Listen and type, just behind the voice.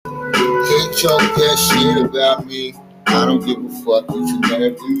talk that shit about me. I don't give a fuck each and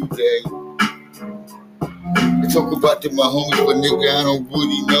every day. They talk about them, my homies, but nigga, I don't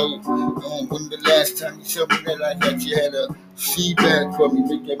really know. When the last time you told me that I got you had a feedback for me,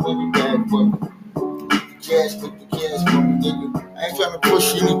 make that money back for me. Put the cash for me, nigga. I ain't trying to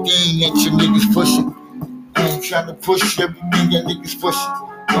push anything that you niggas pushing. I ain't trying to push everything that niggas pushing.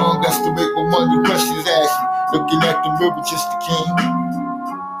 I don't got to make my money questions asking. Looking at the mirror, just the king.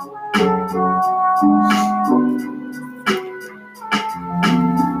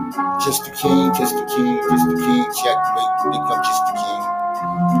 Just the king, just the king, just the king. Checkmate, nigga, I'm just the king.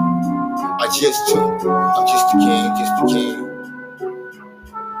 I'm just the king, just the king.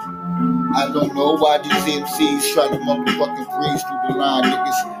 I don't know why these MCs try to motherfucking breeze through the line,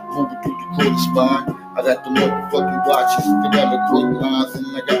 niggas moving through the quarter spine. I got the motherfucking watches, the eloquent lines, and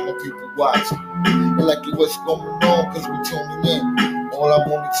I got my people watching. They like it, what's going on, cause we tuning in. All I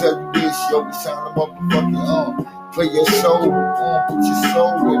wanna tell you is, yo, it's time to motherfucking play your soul, put your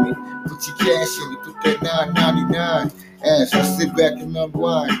soul in it, put your cash in it, put that $9.99. As I sit back and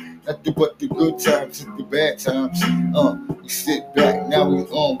unwind. Nothing but the good times and the bad times. We sit back, now we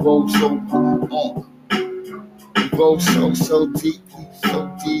roll so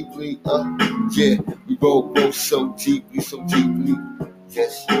deeply, yeah, we roll so deeply,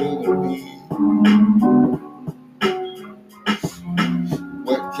 just you and me.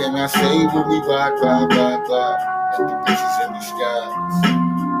 What can I say when we ride, like the bitches in the skies,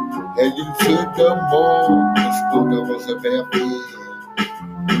 heading to the mall, let's go to Roosevelt Field.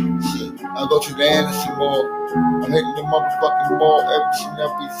 I go to the Anderson Mall. I'm hitting the motherfucking mall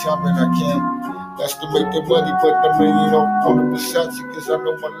every time that I can. That's to make the money, but I mean, on the Versace, cause I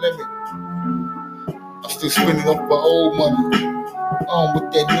know my limit. I'm still spending up my old money.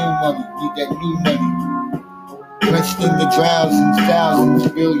 With that new money, need that new money. Drenched in the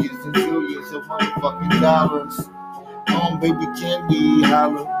thousands, billions and billions of motherfucking dollars. Baby, can we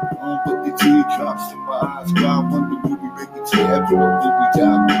holler? But the teardrops in my eyes, why I wonder will we make it to heaven or will we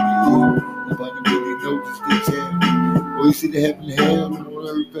die when we're here? Nobody really knows the tale. Or is it heaven, hell, on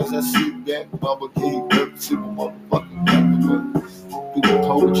earth as I sit back? Mama gave birth to a motherfucking poet. Through the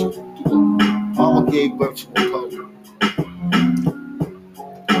poetry, Mama gave birth to a poet.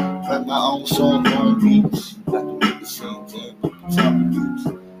 Write my own song on beats. Got to make the same thing with the top of beats.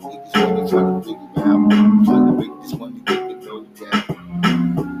 Niggas wanna try to figure out, trying to make this money.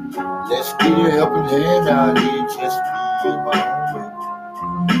 Let's get a helping hand out here, just me and my homie.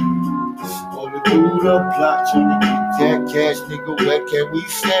 Gonna do the plot, trying to get that cash, nigga, what can we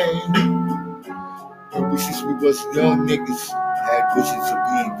say? Maybe since we was young niggas, had visions of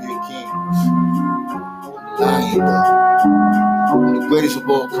being big kings. I'm lying though, I'm the greatest of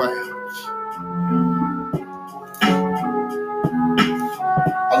all crowns.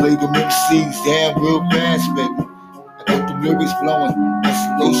 I lay them MCs down real fast, baby. I got the lyrics blowing,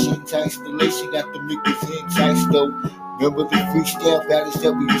 isolation to installation, got the niggas enticed though. Remember the freestyle battles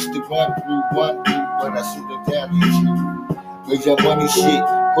that we used to run through, but I sit them down and you. Raise your money shit,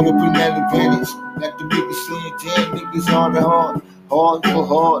 put up in that advantage. Got the niggas saying, damn, niggas hard for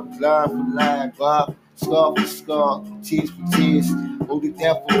hard, line for line, vibe, scar for scar, tears for tears, hold it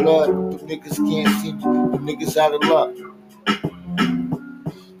down for blood, but the niggas can't see me, the niggas out of luck.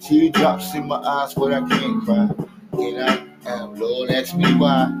 Teardrops in my eyes, but I can't cry. Can I? Lord, ask me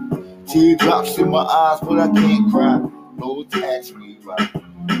why. Teardrops in my eyes, but I can't cry. Lord, ask me why.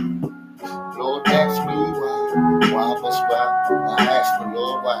 Lord, ask me why. Why must I? I ask the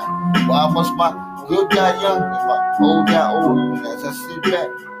Lord why. Why must my good guy young and my old guy old? And as I sit back,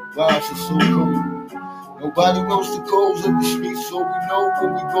 vibes are so cold. Nobody knows the codes of the streets, so we know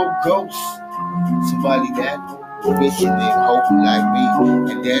when we go ghost. Somebody that wishing and hoping like me,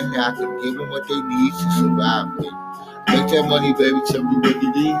 and then I can give them what they need to survive with. Make that money, baby, tell me what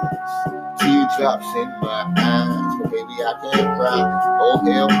it is. Teardrops in my eyes, but baby, I can't cry. Oh,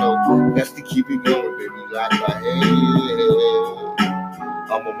 hell no, that's to keep it going, baby, like my head.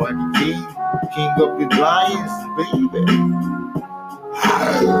 I'm a money king of the lions, baby.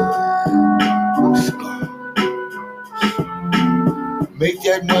 Make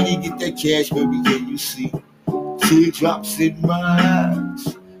that money, get that cash, baby, can you see? Teardrops in my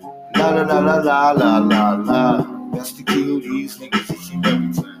eyes. La la la la la la la la. That's to kill these niggas each and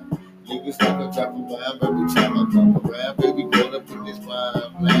every time. Niggas like a drop around every time I come around. Baby, caught up in this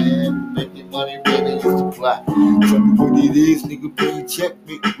mind, man. Making money, baby, is the plot. Tell me what it is, nigga, bring check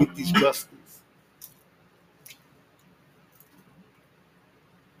me with these busters.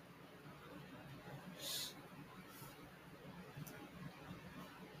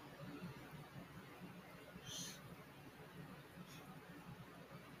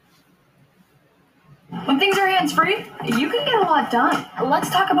 things are hands-free, you can get a lot done.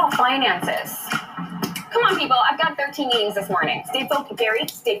 Let's talk about finances. Come on, people. I've got 13 meetings this morning. Stay focused, Gary.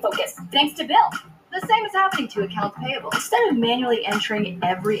 Stay focused. Thanks to Bill. The same is happening to accounts payable. Instead of manually entering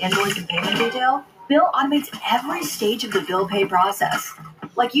every invoice and payment detail, Bill automates every stage of the bill pay process.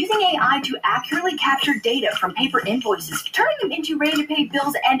 Like using AI to accurately capture data from paper invoices, turning them into ready-to-pay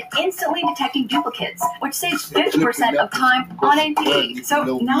bills, and instantly detecting duplicates, which saves 50% of time on AP. So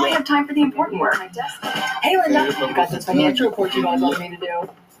now I have time for the important work. Hey, Linda, I got this financial report you guys wanted me to do.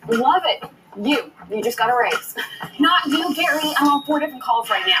 Love it. You just got a raise. Not you, Gary. I'm on 4 different calls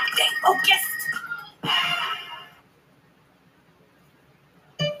right now. Stay focused.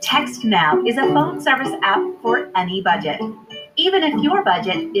 Text Now is a phone service app for any budget, even if your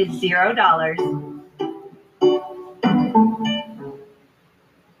budget is $0.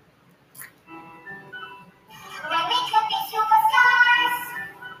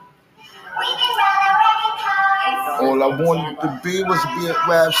 All I wanted to be was be a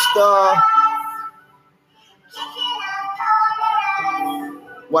rap star.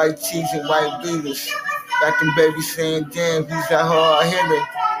 White tees and white beaters. Got them babies saying, damn, he's a hard hitter.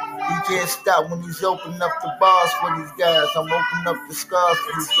 He can't stop when he's opening up the bars for these guys. I'm opening up the scars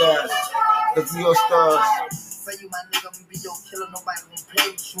for these guys. The real stars. Say you my nigga, I'ma be your killer. Nobody gonna play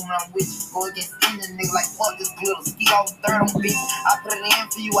with you when I'm with you. Go against any nigga like fuck this glitter. Ski off the third on bitch. I put it in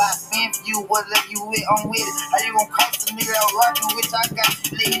for you, I spend for you. Whatever you with, I'm with it. How you gonna cost a nigga that rockin' with? I got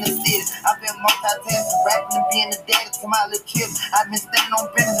you lit in the city. I've been multitasking, rapping and being the daddy to my little kid. I've been standing on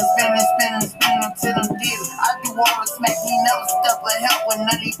business and spinning until I'm dead. I do all the smack, he never step or help with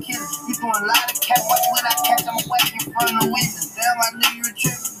none of these kids. You doing a lot of cat, watch when I catch, I'm whacking in front of the witness. Damn, I knew you were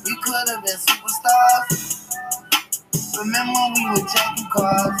tripping. We could have been superstars. Remember when we were jacking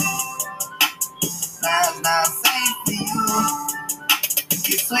cars? Now it's not safe for you.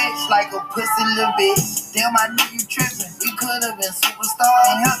 You switch like a pussy little bitch. Damn, I knew you tripping. We could have been superstars.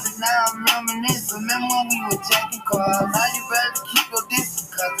 Ain't helping now, I'm reminiscing. Remember when we were jacking cars? Now you better keep your distance,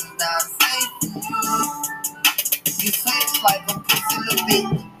 cause it's not safe for you. You switch like a pussy little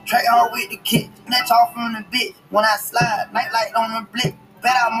bitch. Track hard with the kick, snatch off from the bitch. When I slide, night light on the blick.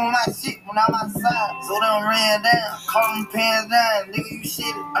 Bet I'm on my shit when I'm outside. So them ran down, call them pants down. Nigga, you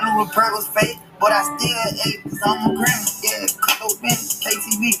shitted. I knew the perk was fake, but I still ate it, cause I'm a criminal. Yeah, cut those benches,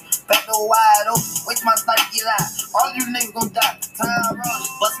 KTV, back door wide open. Wait till my sniper get out. All you niggas gon' die. Time running.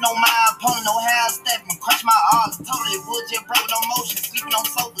 Bustin' on my opponent, no half stepping. Crush my arms, totally wood jet broke, no motion. Sleeping on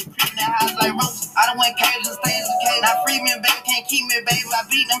sofas, creeping that house like roaches. I done went cages and stays in cage. Now free me, baby, can't keep me, baby. I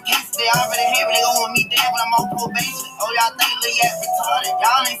beat them cases, they already hear me. They gon' want me dead when I'm on probation. Oh, y'all think Lil Yak retarded?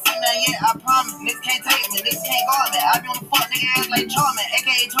 Y'all ain't seen that yet, I promise. Niggas can't take me, niggas can't guard me. I be on the fuck nigga ass like Charmin,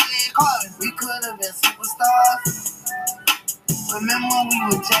 aka 28 Carvin. We could have been superstars. Remember when we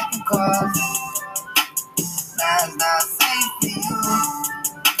were jacking cars? Now it's not safe for you.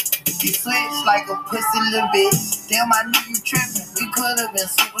 You switch like a pussy little bitch. Damn, I knew you tripping. We could have been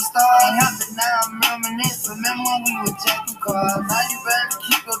superstars. Ain't helping now, I'm reminiscing. Remember when we were jacking cars? Now you better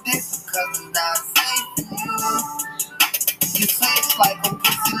keep your distance, cause it's not safe for you. You switch like a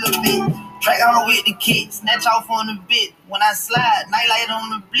pussy little bitch. Track on with the kick, snatch off on the bit. When I slide, nightlight on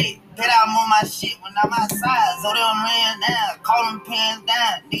the blick. Bet I'm on my shit when I'm outside. So them ran down, call them pants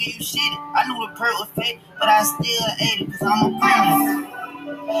down. Nigga, you shitted. I knew the perk was fake, but I still ate it, cause I'm a criminal.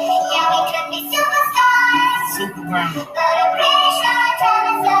 Yeah, we could be superstars. Super criminal. But I'm pretty sure our time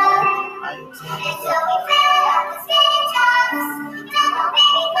is up. And so we fell off the spinning tops. Never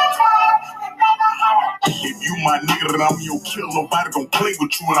waiting for trial, but break my heart. If you my nigga, then I'm your killer. Nobody gon' play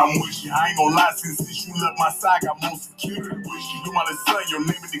with you when I'm with you. I ain't gon' lie, since you left my side, got more security with you. You my little son, your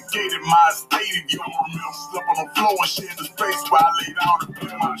name indicated my estate. If you don't remember, slept on the floor and shit in the space where I lay down and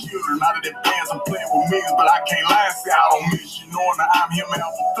play my children. Out of that bands, I'm playing with millions, but I can't lie and say I don't miss you. Knowing that I'm here, man, I'm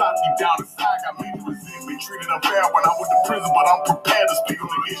gonna flop deep down inside. Got me to resent, been treated unfair when I went to prison, but I'm prepared to speak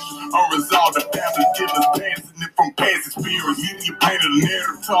on the issue. Unresolved, the family dealers, passing it from past experience. You painted a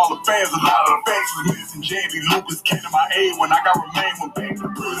narrative to all the fans, a lot of the facts was missing. Jamie Lucas came to my aid when I got remained when back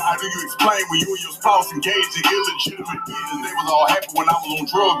to prison. How do you explain when you and your spouse engaged in illegitimate business? They was all happy when I was on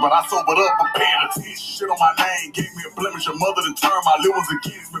drugs, but I sobered up for paying attention. Shit on my name gave me a blemish. Your mother done turned my little ones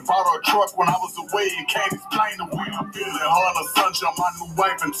against me. Bought her a truck when I was away and can't explain the way I'm feeling. Her and her son jumped my new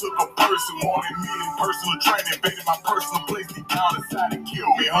wife and took a person. Wanted me in personal training, invaded my personal place deep down inside to kill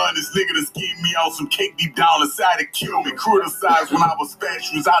me. Her and this nigga that skinned me out some cake deep down inside to kill me. Criticized when I was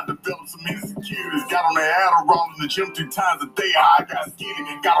fatuous, I developed some insecurities. Got on that Adderall in the gym 3 times a day. I got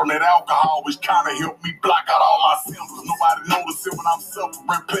skinny and got on that alcohol, which kinda helped me block out all my symptoms. Nobody noticing when I'm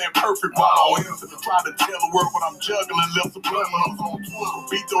suffering, playing perfect while on Insta. Try to tell the world what I'm juggling, left subliminals on Twitter.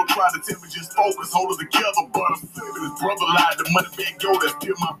 Vito tried to tell me just focus, hold it together, but I'm slipping. His brother lied, the money back yo, that's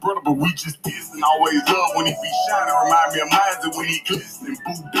still my brother, but we just dissing. Always love when he be shining, remind me of mine when he glistening.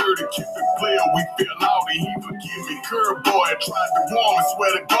 Boo dirty, keep it player, we fell out and he forgive me. Curb boy, I tried to warn me,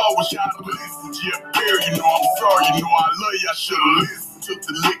 swear to God, wish I'd have listened. Yeah, Barry, you know I'm sorry, you know I love you, I should've listened. Took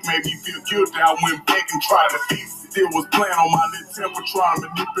the lick, made me feel guilty, I went back and tried to fix it. Still was playing on my little temper, trying to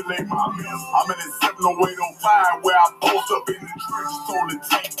manipulate my mess. I'm in that 70805 where I post up in the trenches. Told the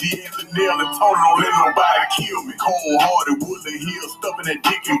tank, D'Angelo, and Tony, don't let nobody kill me. Cold-hearted, Woodland Hill, stuffing that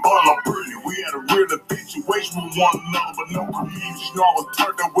dick and bundle brilliant. We had a real infatuation with one another, but no communication. You know I was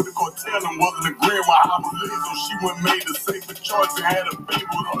turned up with the cartel and wasn't agreeing with how I was living. So she went made the safer choice and had a baby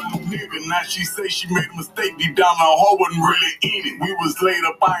with a new nigga. Now she say she made a mistake, deep down my heart wasn't really in it. We was laid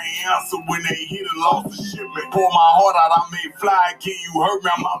up, I ain't answer when they hit and lost the shipment. Pour my heart out, I made fly again. You hurt me,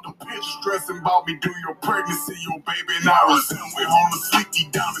 I'm out the pitch. Stressing about me during your pregnancy, your baby and I resemble. On the sleep,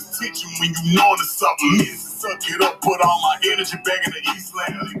 deep down the stitching when you know there's something missing. Suck it up, put all my energy back in the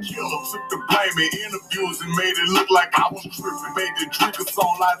Eastland and kill her. Took the blame in interviews and made it look like I was tripping. Made the drinker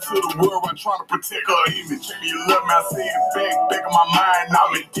song lie to the world while trying to protect her image. Maybe you love me, I say it back in my mind. Now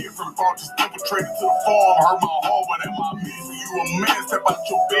I'm indifferent. Brought this infiltrated to the farm, hurt my heart, but at my mission. You a man, step out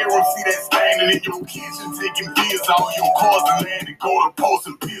your bedroom, see that standing in your kitchen, taking vids out of your cars and landing, go to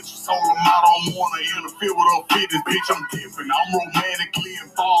posting pictures. Told them I don't want to interfere with her fitness, bitch, I'm different. I'm romantically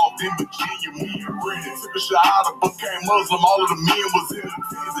involved in Virginia, me and Brandon. Took a shahada, became Muslim, all of the men was in the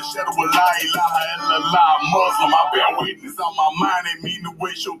tears. The shadow of la ilaha illallah, Muslim. I bear witness on my mind, ain't mean to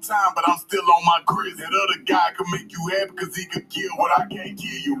waste your time, but I'm still on my grid. That other guy could make you happy because he could kill what I can't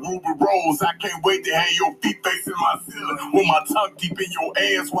give you. Ruby Rose, I can't wait to have your feet facing my ceiling with my tongue deep in your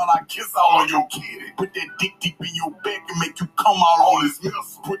ass while I kiss all on your kitty. Put that dick deep in your back and make you come all on this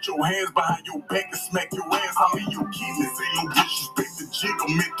missile. Put your hands behind your back and smack your ass. I'm in your kidneys. Ain't no disrespect to Jigga.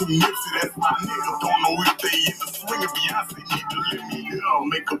 Meant to Nipsey, that's my nigga. Don't know if they in the swing of Beyonce need to let me down.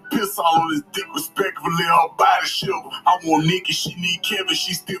 Make her piss all on this dick respectfully, her body shiver. I want Nikki, she need Kevin,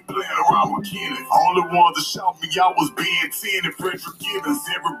 she still playing around with Kenny. Only ones that shout me out was being 10 and Frederick Gibbons.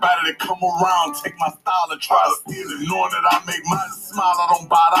 Everybody that come around take my style and try to steal it. Knowing that I make mine smile, I don't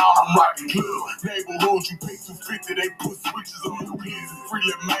bow down, I'm rocking club. Neighborhood, you pay 250, they put switches on your kids. Free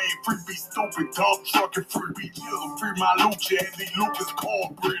Lil Main, free be stupid, dog truck and free be killer. Free my Lucha, Andy Lucas,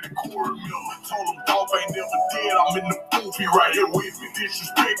 cornbread and Corey Miller. Told him dog ain't never dead, I'm in the booth, he right here with me.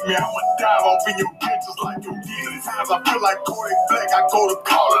 Disrespect me, I'ma dive off in your ditches like you did. Times I feel like Kodak Black, I go to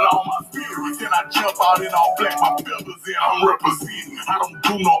calling all my spirits. Then I jump out in all black, my feathers in, I'm representing. I don't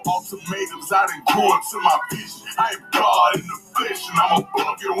do no ultimatums, I done grew into my vision. I am God in the flesh and I'm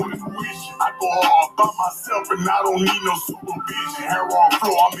above your intuition. I go hard by myself and I don't need no supervision. Hair on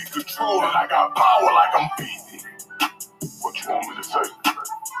floor, I'm in control and I got power like I'm 50. What you want me to say?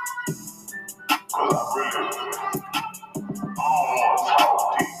 Cause I really don't want to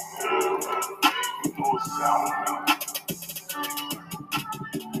talk deep. You know it sound good.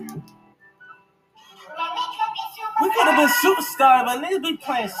 We could have been superstars, but niggas be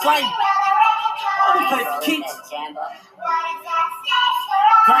playing slight. Oh, we play for keeps.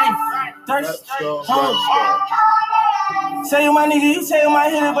 Grind, thirst, say you my nigga, you say you my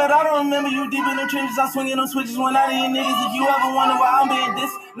hitter, but I don't remember you deep in the trenches. I'm swinging them switches when I need niggas. If you ever wonder why I'm being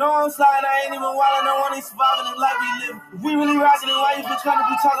this, no, I'm sliding, I ain't even wildin', no one ain't surviving the life we live. If we really rockin' it, why you been trying to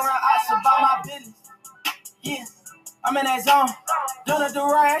be talking around us about my business? Yeah. I'm in that zone. Doing it the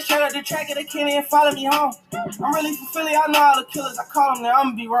right, straight up the track of the Kenny and follow me home. I'm really from Philly, I know all the killers. I call them there,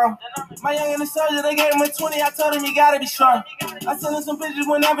 I'ma be wrong. My young and the soldier, they gave him a 20. I told him he gotta be strong. I send him some pictures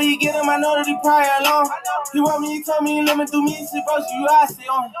whenever he get him. I know that he probably alone. He want me, he told me he living through me. He said, bro, you I stay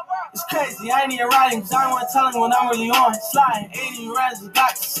on. It's crazy, I ain't even writing, cause I don't want to tell him when I'm really on. Sliding, 80 runs,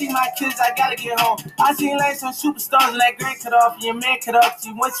 got to see my kids, I gotta get home. I seen like some superstars and that grand cut off, and your man cut off,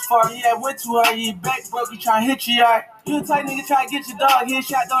 he went too far, yeah, went too hard, he back broke, he tryna hit you, yard. You a tight nigga, try to get your dog, hit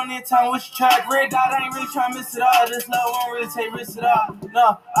shot, don't need time, what you charge? Red dot, I ain't really trying to miss it all, this love won't really take risks at all.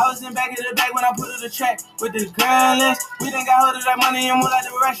 No, I was in back of the back when I put it the track with the grand list. We done got hold of that money and more like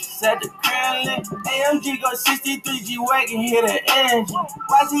the Russians at the grand list. AMG go 63 G-Wagon, hit the engine.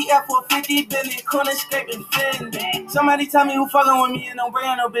 YZF 450, Bentley, corner scraping fin. Somebody tell me who fucking with me and don't bring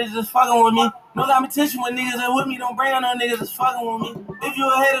on no business fucking with me. No competition with niggas that with me, don't bring on no niggas that's fucking with me. If you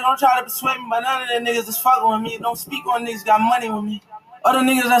a hater, don't try to persuade me by none of the niggas that's fucking with me. Don't speak on niggas got money with me. All the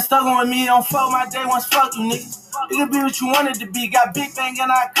niggas that stuck with me don't fuck my day once, fuck you, nigga. It could be what you wanted to be. Got big bang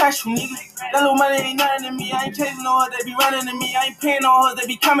and I crash you, nigga. That little money ain't nothing to me. I ain't chasing no hoes, they be running to me. I ain't paying no hoes, they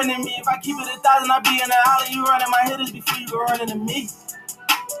be coming to me. If I keep it 1,000, I be in the alley. You running my hitters before you go running to me.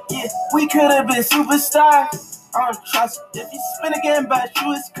 Yeah, we could have been superstars. I don't trust you. If you spin again, bad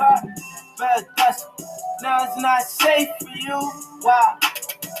you is caught. Bad dust. Now it's not safe for you. Wow.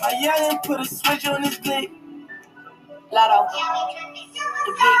 My youngin' put a switch on his dick. Lotto.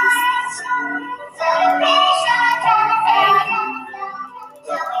 The biggest.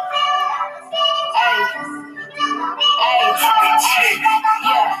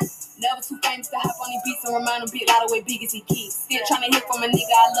 Yeah. Never too famous to hop on these beats and remind them big lot of way big as he keeps. Still trying to hit from a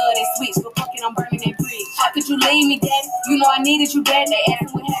nigga, I love that switch, but fuck it, I'm burning that bridge. How could you leave me, daddy? You know I needed you, dad. They asking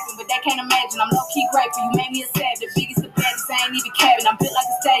what happened, but they can't imagine. I'm low-key grateful, you made me a sad. The biggest, the baddest, I ain't even capping. I'm built like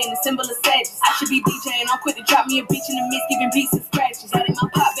a stallion, the symbol of sadness. I should be DJing, I'm quick to drop me a beach in the mix, giving beats and scratches. Got in my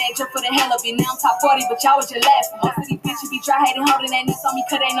pop bag just for the hell of it. Now I'm top 40, but y'all was just laughing. Most of these bitches be try hating, holding that nuts on me,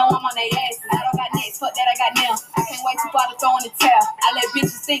 cause they know I'm on their asses. I don't got next, fuck that, I got now. I can't wait too far to throw in the tail. I let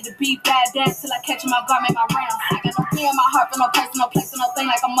bitches think the beat died down till I catch him off guard, make my rounds. I got no fear in my heart for no person, no place, no thing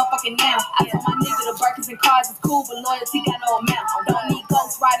like I'm motherfucking now. I told my nigga the Birkins and cars is cool, but loyalty got no amount. Don't need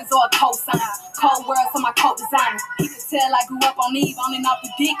ghost riders or a cosign. Cold world for my coat designer. He could tell I grew up on Eve, on and off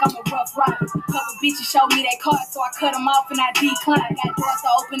the dick, I'm a rough rider. Couple bitches showed me that card, so I cut them off and I declined. Got doors to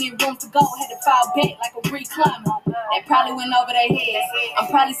open and rooms to go, had to file back like a recliner. They probably went over their heads. I'm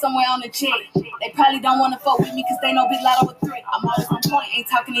probably somewhere on the jet. They probably don't wanna fuck with me cause they know Big Lotto a threat. I'm always on point, ain't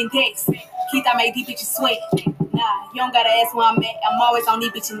talking in decks. Keith, I made these bitches sweat. Nah, you don't gotta ask where I'm at. I'm always on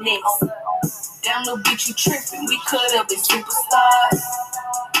these bitches' necks. Damn little bitch, you tripping. We could've been superstars.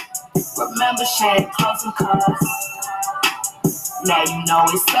 Remember sharing clothes and cars. Now you know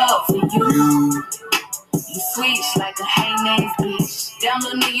it's up for you. You switch like a hey names bitch. Damn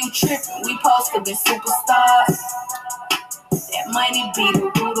little nigga, you tripping. We supposed to be superstars. That money be the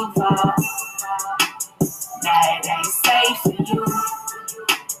root of all. Now it ain't safe for you.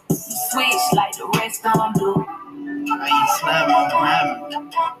 You switch like the rest don't do. I ain't slam on grinding.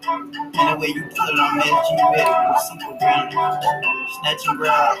 Anyway, you put it on magic, you ready for super ground. Snatch and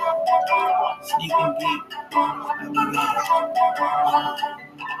grab, sneak and geek.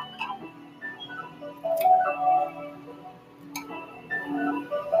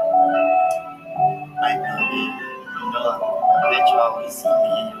 I know, man. You know, I bet you always see me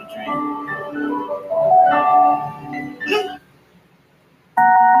in your dream.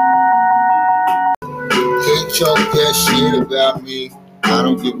 Can't talk that shit about me. I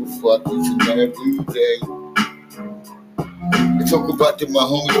don't give a fuck each and every day. They talk about them, my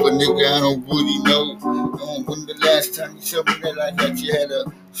homies, but nigga, I don't really know. When the last time you told me that I got you had a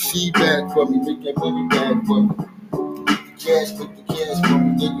feedback for me, make that money back for me. Make the cash for me,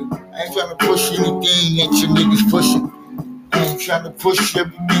 nigga. I ain't trying to push anything that you niggas pushing. I ain't trying to push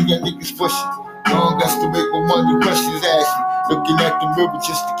everything that niggas pushing. I don't got to make my money, questions asking. Looking at the mirror,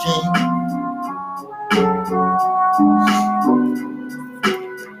 just the king.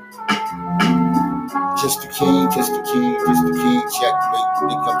 Just the king, just the king, just the king. Checkmate,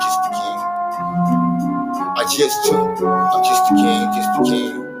 think I'm just the king. I'm just the king, just the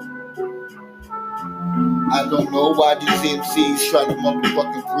king. I don't know why these MCs try to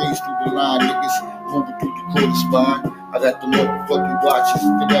motherfucking breeze through the line, niggas moving through the quarter spine. I got the motherfucking watches,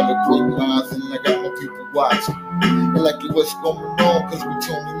 the quick lines, and I got my people watching. And like what's going on, cause we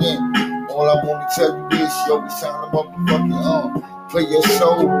tuning in. All I wanna tell you is, yo, it's time to motherfucking play your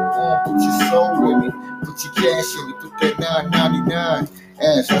soul, put your soul in it, put your cash in it, put that $9.99.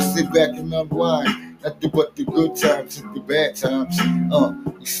 As I sit back and unwind, nothing but the good times and the bad times.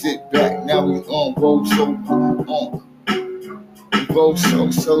 We sit back, now we roll so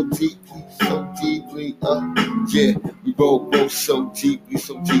deeply, yeah, we roll so deeply,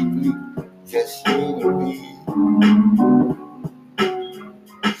 just you and me.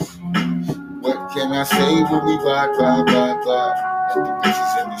 What can I say when we ride, at the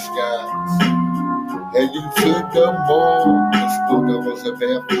bitches in the skies? Heading to the mall, let's go to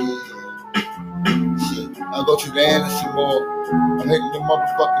Roosevelt Field. Shit, I go to the Anderson Mall. I'm hitting the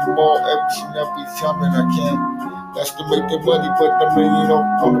motherfucking mall every time that I can. That's to make the money, but the million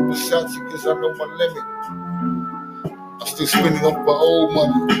on the Versace, cause I know my limit. I'm still spending up my old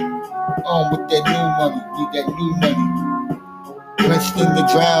money. With that new money, need that new money. Drenched in the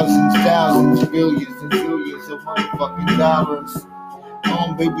thousands, billions and billions of motherfucking dollars.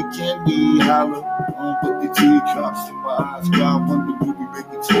 Baby, can we holler? Put the teardrops in my eyes. I wonder will we make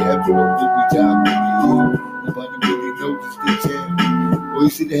it to heaven or will we die when we here? Nobody really knows this detail. Or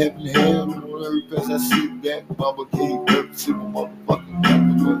is it heaven and hell? All every place I sit that, mama gave birth to my motherfucking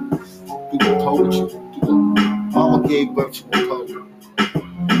poetry. Mama gave birth to a poet.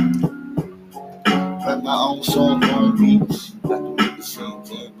 Write my own song on beats. Got to make the same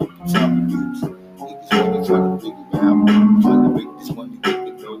thing with the top of beats. Niggas wanna try to figure out. Trying to make this money get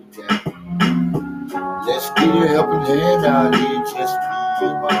the no down. Let's get a helping hand out here, just me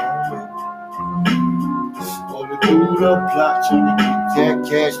and my own way. Gonna do the plot, trying to get that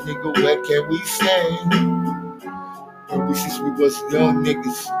cash, nigga. What can we say? Ever since we was young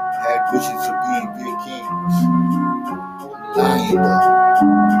niggas, had visions of being big kings. Lying though,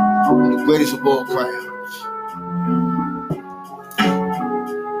 I'm the greatest of all crowds.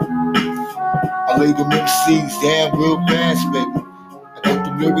 I lay them MCs down real fast, baby. I got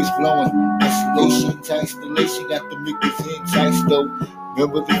the lyrics blowing, isolation, installation, got the niggas enticed though.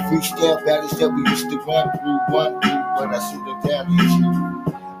 Remember the freestyle battles that we used to run through, but I see the damage.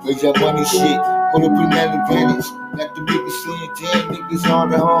 Raise that money shit, put up in that advantage. Got the niggas saying, damn, niggas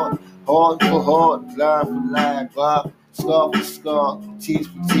hard to hard. Hard for hard, line for line, Bob. Scar for scar, tears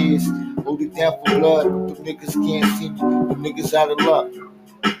for tears. Hold it down for blood, the niggas can't see me. The niggas out of luck.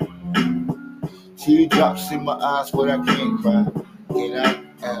 Teardrops in my eyes, but I can't cry. Can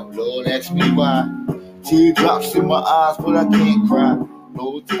I? Lord, ask me why. Teardrops in my eyes, but I can't cry.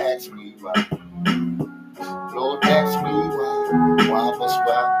 Lord, ask me why. Lord, ask me why. Why must I?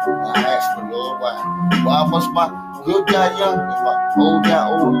 I ask the Lord why. Why must my good die young and my old die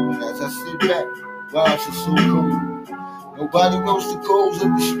old? And as I sit back, rhymes are so cool. Nobody knows the codes of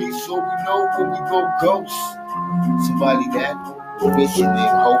the streets, so we know when we go ghost. Somebody that wishing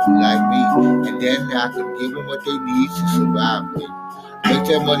and hoping like me, and then I can give them what they need to survive with. Make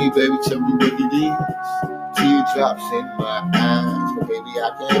that money, baby, tell me what it is. Teardrops in my eyes, but baby, I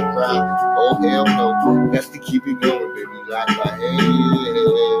can't cry. Oh, hell no, that's to keep it going, baby, like my head.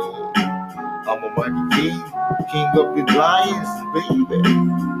 I'm a money king, king of the lions, baby.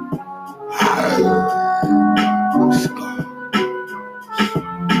 I'm scared.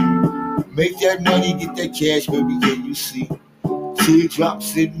 Make that money, get that cash, baby, can you see?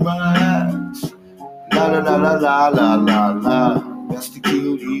 Teardrops in my eyes. La la la la la la la la. That's to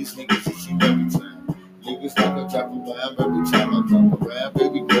kill these niggas and shit every time. Niggas like I drop around every time I come around,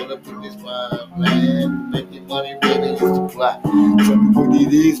 baby, caught up in this mind, man. Making money, baby, is the plot. Tell me what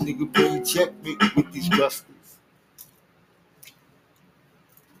it is, nigga, bring check me with these busters.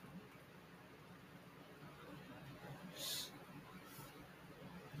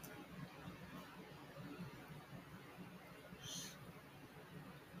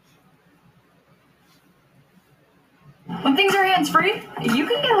 When things are hands-free, you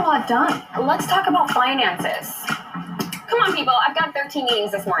can get a lot done. Let's talk about finances. Come on, people. I've got 13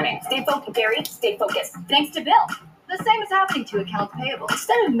 meetings this morning. Stay focused, Gary. Stay focused. Thanks to Bill. The same is happening to accounts payable.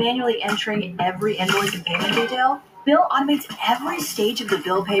 Instead of manually entering every invoice and payment detail, Bill automates every stage of the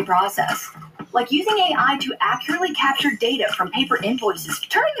bill pay process. Like using AI to accurately capture data from paper invoices,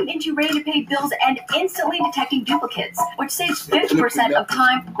 turning them into ready-to-pay bills, and instantly detecting duplicates, which saves 50% of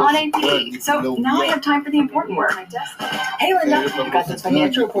time on AP. So now I have time for the important work. Hey, Linda, I got this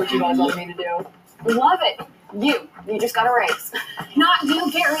financial report you guys wanted me to do. Love it. You just got a raise. Not you,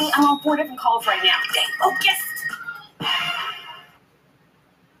 Gary. I'm on 4 different calls right now. Stay focused.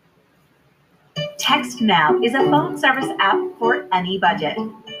 Text Now is a phone service app for any budget,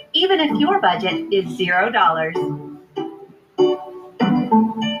 even if your budget is $0.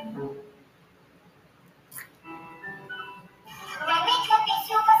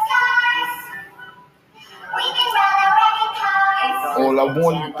 All I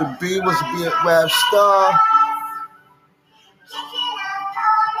wanted to be was be a rap star.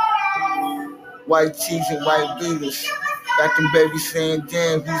 White cheese and white beaters. Got them babies saying,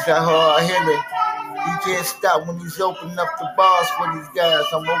 damn, he's a hard hitter. He can't stop when he's opening up the bars for these guys.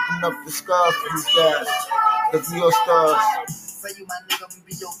 I'm opening up the scars for these guys. Cause we all stars. Say you my nigga, I'ma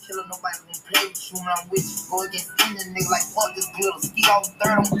be your killer. Nobody gonna play with you when I'm with you. Go against any nigga like fuck this glitter. Ski on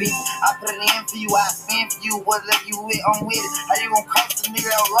third on beat. I put it in for you, I spin for you. Whatever you with, I'm with it. How you gonna cost a nigga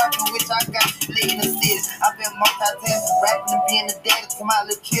out rockin' with? I got you lit in the city. I've been multitasking, rapping and being the daddy to my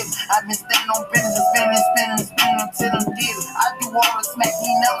little kids. I've been standing on business and spinning until I'm dead. I do all the smack, he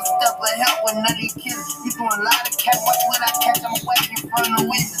never step or help with none of these kids. You doing a lot of cat, watch when I catch, I'm waiting in front of the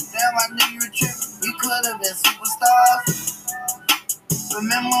witness. Damn, I knew you were tripping. You could have been superstars.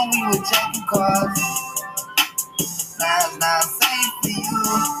 Remember when we were jacking cars? Now it's not safe for you.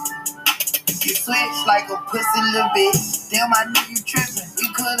 You switch like a pussy little bitch. Damn, I knew you tripping. You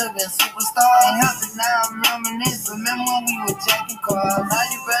could have been superstar. Ain't help it, now I'm reminiscing. Remember when we were jacking cars? Now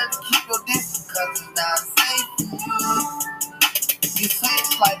you better keep your distance, cause it's not safe for you. You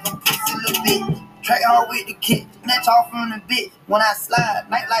switch like a pussy little bitch. Track hard with the kid, snatch off from the bitch. When I slide,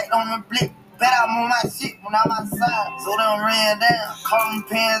 nightlight on the blick. Bet when I'm outside. So them ran down, call them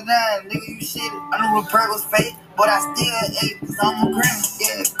pants down. Nigga, you shit it. I knew the perk was fake, but I still ate it, cause I'm a criminal.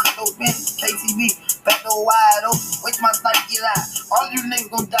 Yeah, cut those benches, KTV. Back door wide open, wait till my sniper get out. All you niggas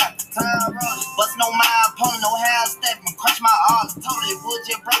gon' die, time rush. Bustin' on my opponent, no half stepping. Crush my arms, totally wood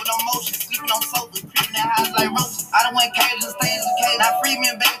jet broke, no motion. Sleeping on sofas, creeping in house like roaches. I done went cages and stays in cage. Now free me,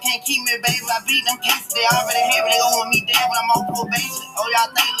 baby, can't keep me, baby. I beat them cases, they already heavy. They gon' want me dead when I'm on probation. Oh, y'all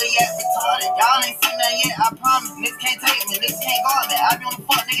think Lil Yak retarded? Y'all ain't seen that yet, I promise. Niggas can't take me, niggas can't guard me. I be on the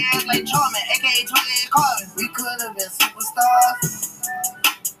fuck nigga ass like Charmin, aka 28 Carvin. We could've been superstars.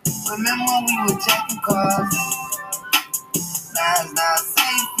 Remember when we were checking cars? Now it's not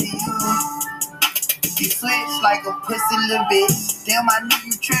safe for you. You switch like a pussy little bitch. Damn, I knew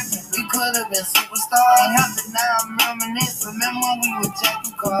you tripping. We could've been superstars. Ain't happen now, I'm reminiscing. Remember when we were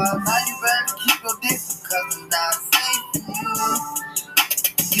checking cars? Now you better keep your distance, cause it's not safe for you.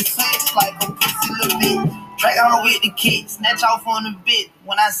 You switch like a pussy little bitch. Track on with the kick, snatch off on the bit.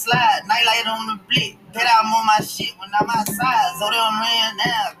 When I slide, nightlight on the blick. Bet I'm on my shit when I'm outside. So them ran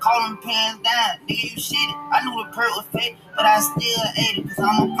down, call them pants down. Nigga, you shit it. I knew the perk was fake, but I still ate it, cause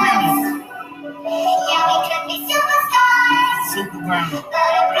I'm a criminal. Yeah, we could be superstars. Super criminal.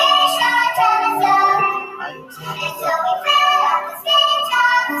 But I'm pretty sure I told us so. And so we fell off the stage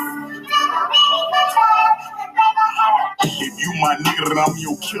tops. Double baby control, the break my heart. If you my nigga, then I'm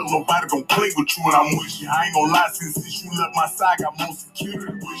your killer. Nobody gon' play with you when I'm with you. I ain't gon' lie, since you left my side, got more security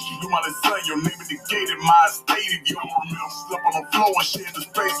with you. You my little son, your name indicated my estate. If you don't remember, slept on the floor and shared the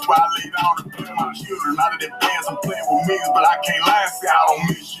space where I lay down to play my children. Out of that bands, I'm playing with millions, but I can't lie and say I don't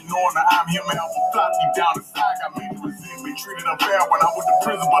miss you. Knowing that I'm here, man, I'm flop deep down inside. Got me to resent, been treated unfair when I went to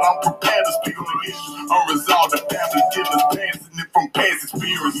prison, but I'm prepared to speak on the issue. Unresolved, the family killers, passing it from past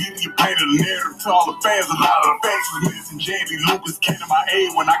experience. Either you painted a narrative to all the fans, a lot of the facts was missing. Jamie Lucas came to my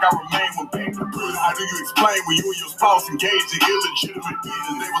aid when I got remained when back to prison. How do you explain when you and your spouse engaged in illegitimate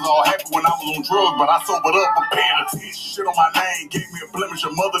business? They was all happy when I was on drugs, but I sobered up for paying attention. Shit on my name gave me a blemish.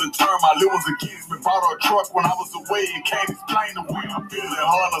 Your mother to turn my livers against me. Bought her a truck when I was away and can't explain the way I'm feeling.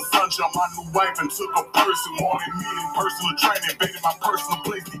 Her and her son jumped my new wife and took a person. Wanted me in personal training, invaded my personal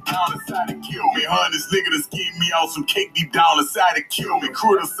place deep down inside to kill me. Her and this nigga that schemed me out some cake deep down inside to kill me.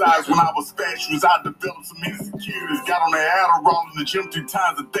 Criticized when I was fatuous, I developed some insecurities. Got on that Adderall in the gym 3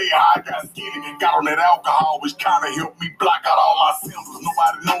 times a day. I got skinny and got on that alcohol, which kinda helped me block out all my symptoms.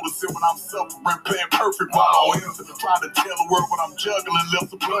 Nobody noticed it when I'm suffering, playing perfect while on Insta. Tried to tell the world when I'm juggling,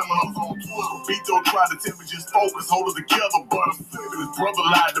 left subliminals on Twitter. Vito tried to tell me just focus, hold it together, but I'm flipping. His brother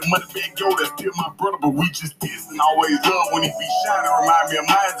lied, the money back, yo, that's still my brother, but we just dissing. Always love when he be shining, remind me of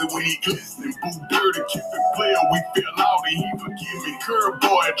mine when he glistening. Boo dirty, keep it player, we fell out and he forgive me. Curb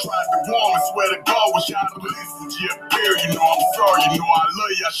boy, I tried to warm and swear to God, wish I'd have listened. Yeah, Perry, you know I'm sorry, you know I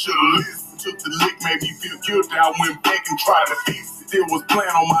love you, I should've listened. Took the lick, made me feel guilty, I went back and tried to fix it. Still was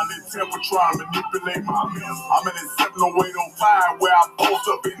playing on my little temper, trying to manipulate my mess. I'm in that 70805 where I post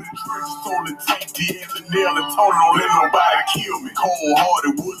up in the trenches, told the tank, D'Angelo and Tony, don't let nobody kill me.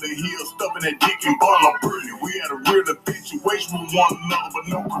 Cold-hearted, Woodland Hill, stuffing that dick and bottle of burning. We had a real infatuation with one another, but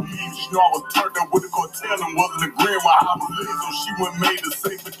no community. You know I was turned up with the cartel and wasn't agreeing with how I was living, so she went and made a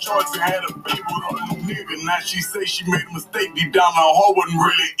safer choice and had a baby with her new nigga. Now she say she made a mistake deep down, her heart wasn't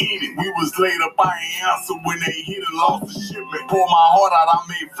really in it. We was laid up, I ain't answer when they hit and lost the shipment. Pour my heart out, I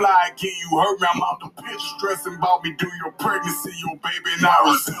made fly again. You hurt me, I'm out the picture, stressing about me during your pregnancy, your baby, and I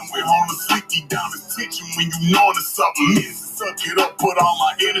resemble it. On the sleep deep down the tension when you know there's something missing. Suck it up, put all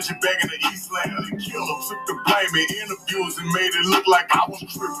my energy back in the Eastland and kill her. Took the blame in interviews and made it look like I was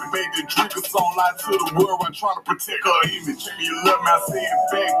tripping. Made the drinker song lie to the world while trying to protect her image. Tell me you love me, I say it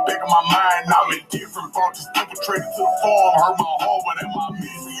back in my mind. I'm indifferent, brought this infiltrated to the farm, hurt my heart, but am I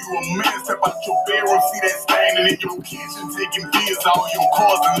missing you? A man, step out your bedroom, see that standing in your kitchen, taking vids all your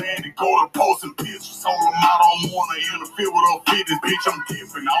cars and land and go to posting pictures. Hold them out, I don't wanna interfere with her fitness, bitch, I'm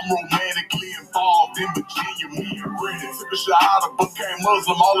different. I'm romantically involved in Virginia, me and Brennan. Took a shahada, became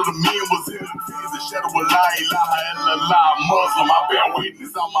Muslim, all of the men was in the tens. The shadow of la ilaha illallah, Muslim. I bear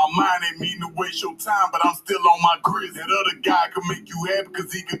witness on my mind, ain't mean to waste your time, but I'm still on my grizz. That other guy could make you happy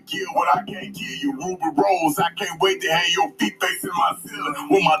cause he could kill what I can't give you. Ruby Rose, I can't wait to have your feet facing my ceiling,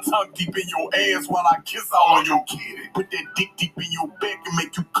 with my tongue deep in your ass while I kiss all on your kitty. Put that dick deep in your back and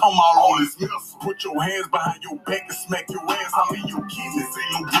make you come all on this missile. Put your hands behind your back and smack your ass, I'm in your kidneys.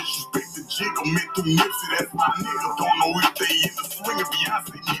 Ain't no disrespect to jigger, met through Nipsey, that's my nigga. Don't know if they in the swing of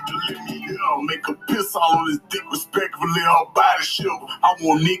Beyonce, need to let me go. Make a piss all on his dick, respectfully, her body shiver. I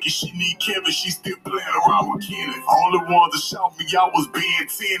want Nikki, she need Kevin, she still playing around with Kenneth. Only ones that shout me out was Ben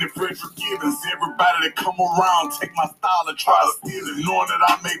 10 and Frederick Gibbons. Everybody that come around, take my style and try to steal it. Knowing that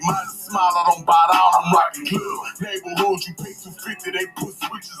I make mine smile, I don't bow down, I'm rocking club. Neighborhoods, you pay 250, they put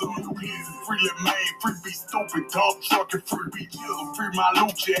switches on you. Free Lil Main, free be stupid, dump truck and free be chillin'. Free my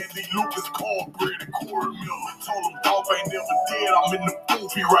Lucha, Andy Lucas, cornbread and quarter million. Told him Dolph ain't never dead, I'm in the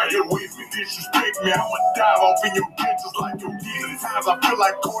booth, he right here with me. Disrespect me, I'ma dive off in your bitches like you did. Times I feel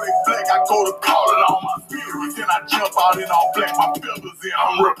like Kodak Black, I go to call it on my spirit. Then I jump out in all black, my feathers in,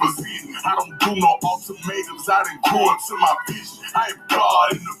 I'm representing. I don't do no ultimatums, I done grew up to my vision. I am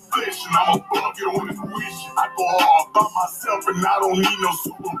God in the flesh, and I'm above your intuition. I go hard by myself, and I don't need no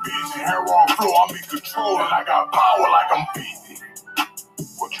supervision. Hair on floor, I'm in control, and I got power like I'm 50.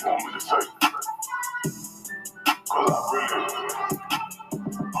 What you want me to say? Cause I really don't want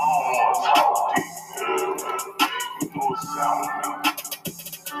to talk deep. You know it sound good.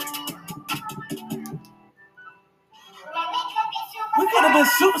 We could have been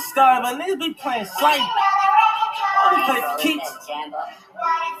superstars, but niggas be playing slight. Only play for keeps.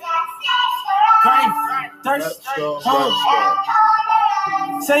 Grave, thirst,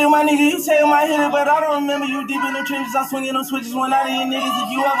 Say you my nigga, you say you my hitter, but I don't remember you deep in the trenches. I'm swinging them switches when I need niggas. If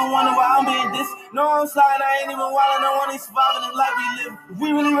you ever wonder why I'm being this, no, I'm sliding, I ain't even wildin', no one ain't surviving the life we live. If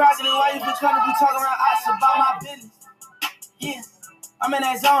we really rockin' it, why you bitch trying to be talking around us about my business? Yeah. I'm in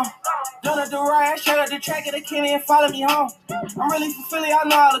that zone, doing up the right, straight up the track and they can't even follow me home. I'm really from Philly, I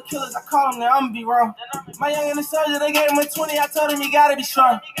know all the killers, I call them there, I'ma be wrong. My young in the soldier, they gave him a 20, I told him he gotta be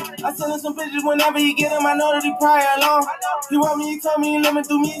strong. I send him some pictures whenever he get him, I know that he probably alone. He wrote me, he told me he living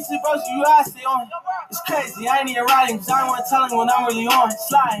through me, he said, bro, you I stay on. It's crazy, I ain't even riding, cause I don't wanna tell him when I'm really on.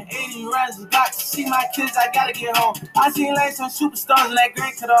 Sliding, 80 runs, got to see my kids, I gotta get home. I seen like some superstars and that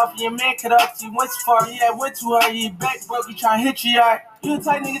grand cut off, your man cut off, he went too far, yeah, went too hard, he back broke, he tryna hit you, yard. You a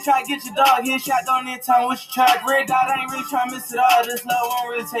tight nigga, try to get your dog, hit shot, don't need time, what you try. Red dot, I ain't really trying to miss it all, this love won't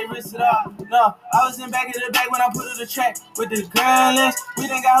really take risks at all. No, I was in back of the back when I put it the track with the grand list. We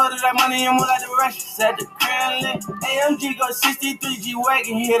done got hold of that money and move like the Russians at the grand list. AMG go 63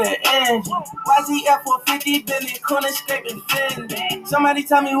 G-Wagon, hit the engine. YZF 450, been in corner scraping fin. Somebody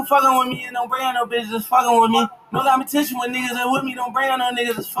tell me who fucking with me and don't bring on no business fucking with me. No competition with niggas that with me, don't bring on no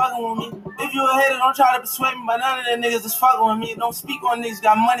niggas that's fucking with me. If you a hater, don't try to persuade me by none of the niggas that's fucking with me. Don't speak on niggas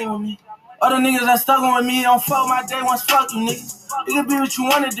got money with me. Other niggas that stuck with me, don't fuck my day once fuck you niggas. You can be what you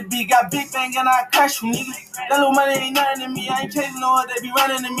wanted to be, got big bang and I crush you niggas. That little money ain't nothing to me, I ain't chasing no hoes, they be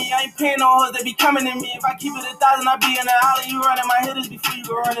running to me. I ain't paying no hoes, they be coming to me. If I keep it 1,000, I be in the alley, you running my hitters before you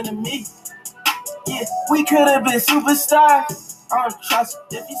go running to me. Yeah, we could've been superstars. I don't trust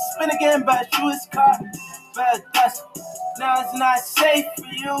it. If you spin again, but you is caught. Bad dust. Now it's not safe for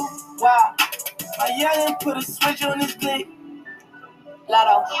you. Wow. My youngin' put a switch on his dick.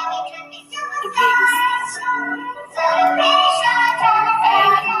 Lotto. The biggest.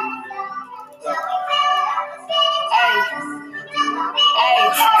 Hey.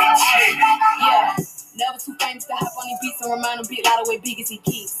 Yeah. Never too famous to hop on these beats and remind them big lot of way big as he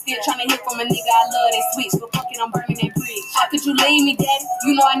keeps. Still trying to hit from a nigga, I love that switch, but fuck it, I'm burning that bridge. How could you leave me, daddy?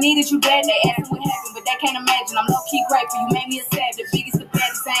 You know I needed you, daddy. They asking what happened, but they can't imagine. I'm low-key grateful, you made me a savage. The biggest, the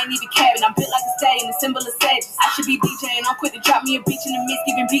baddest, I ain't even cabbing. I'm built like a stallion, the symbol of sadness. I should be DJing, I'm quick to drop me a beach in the mix,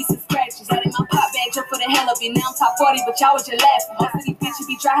 giving beats and scratches. I did my pop bag just for the hell of it. Now I'm top 40, but y'all was just laughing. Most of these bitches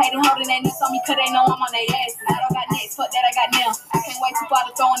be dry hating, holding that nuts on me, cause they know I'm on their asses. I don't got next, fuck that, I got now. I can't wait too far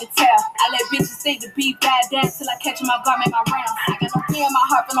to throw in the towel. I let bitches think the beat die down till I catch him off guard, make my rounds. I got no fear in my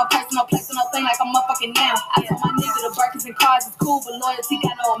heart for no person, no place, or no thing like I'm motherfucking now. I told my nigga the Birkins and cars is cool, but loyalty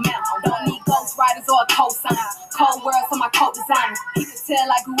got no amount. Don't need ghost riders or a cosign. Cold world for my coat designer. He could tell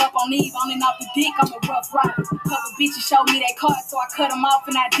I grew up on Eve, on and off the dick, I'm a rough rider. Couple bitches showed me that card, so I cut them off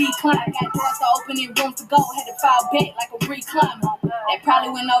and I declined. Got doors to open and rooms to go, had to fall back like a recliner. They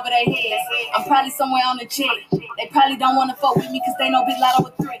probably went over their heads. I'm probably somewhere on the jet. They probably don't wanna fuck with me cause they know Big Lotto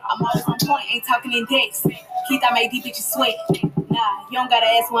a threat. I'm always on point, ain't talking in decks. Keith, I made these bitches sweat. Nah, you don't gotta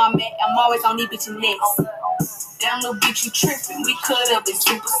ask where I'm at. I'm always on these bitches' necks. Damn little bitch, you trippin'. We could've been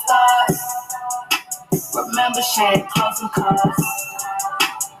superstars. Remember sharing clothes and cars.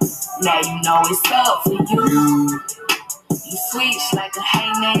 Now you know it's up for you. You switch like a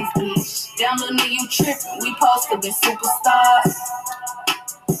hey names bitch. Damn little nigga, you trippin'. We supposed to be superstars.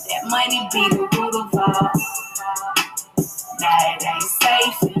 That money be the root of all. Now it ain't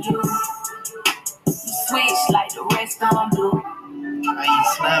safe for you. You switch like the rest don't do. I ain't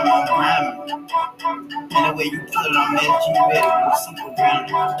slam on the rim. In the way you kill it, I'm mad you ready. Super grand.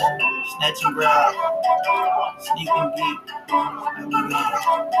 Snatch and grab. Sneak and geek.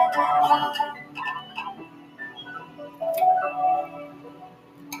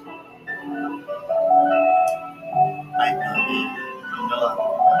 I know, man. You know,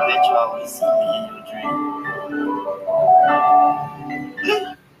 I bet you always see me in your dream.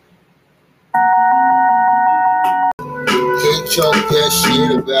 Can't talk that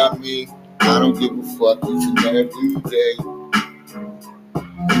shit about me. I don't give a fuck each and every day.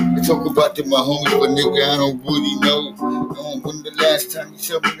 They talk about them, my homies, but nigga, I don't really know. When the last time you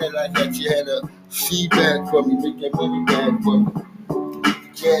told me that I got you had a feedback for me, make that money back for me.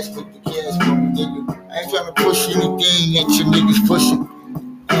 Put the cash for me, nigga. I ain't trying to push anything that your niggas pushing.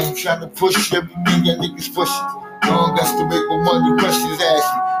 I ain't trying to push everything that niggas pushing. I don't got to make my money, questions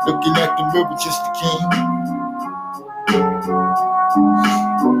asked. Looking at the mirror, just the king.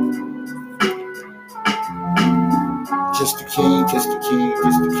 Just the king, just the king,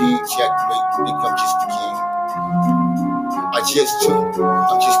 just the king. Checkmate, think I'm just the king. I'm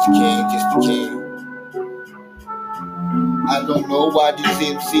just the king, just the king. I don't know why these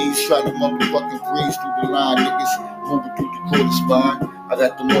MCs try to motherfucking breeze through the line. Niggas moving through the quarter spine. I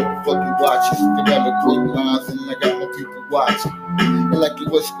got the motherfucking watches, the eloquent lines, and I got my people watching. They like it,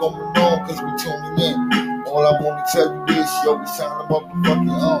 what's going on, cause we tuning in. All I wanna tell you is, yo, it's time to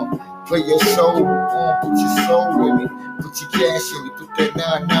motherfucking play your soul, put your soul in it. Put your cash in it, put that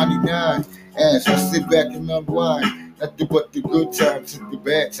 $9.99. As I sit back and unwind, nothing but the good times and the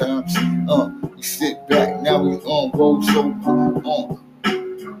bad times. We sit back, now we roll so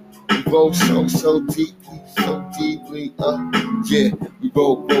deeply, yeah, we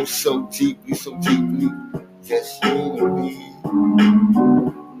roll so deeply, just you and me.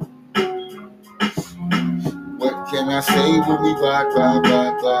 What can I say when we ride,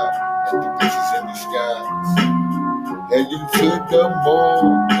 at the bitches in the skies? Heading to the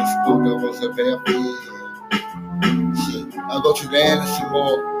mall, let's go to Roosevelt Field. Shit, I go to the Anderson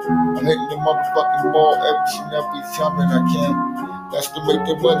Mall. I'm hitting the motherfucking mall every time that I can. That's to make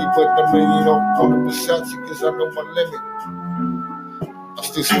the money, put the million on the Versace, cause I know my limit. I'm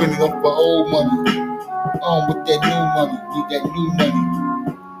still spending up my old money. With that new money, need that new money.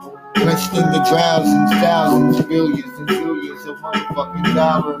 Punched in the thousands, billions and billions of motherfucking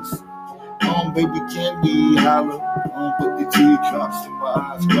dollars. Baby, can we holler? Put the teardrops in my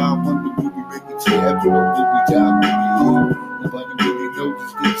eyes. I wonder will we make it to heaven or will we die when we here? Nobody really knows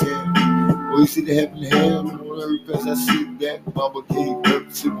this detail. Or is it heaven and hell? On every place I sit back, mama gave birth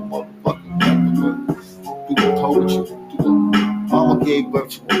to a motherfucking poet. Through the poetry, mama gave birth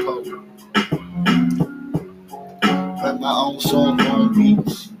to a poet. Write my own song on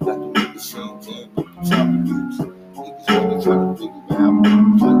beats. Got to make the same thing with the top of beats. Niggas wanna try to figure out,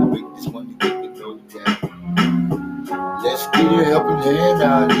 trying to make this money. Let's get a helping hand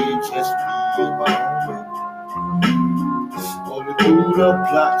out here, just me and my homie. Only through the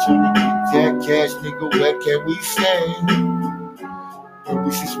plot, trying to get that cash, nigga, what can we say?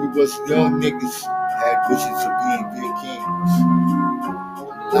 Maybe since we was young niggas, had visions of being big kings.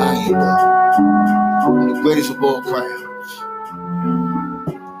 I'm lying, though. I'm the greatest of all crowns.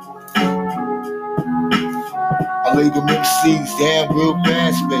 I lay them MCs down real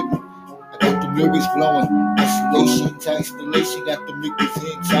fast, baby. Lyrics blowing, isolation, installation, got the niggas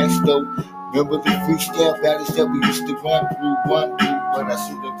enticed though. Remember the freestyle battles that we used to run through, but I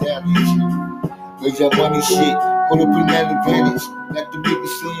sit them down and shit. Raise that money shit, put up in that advantage. Got the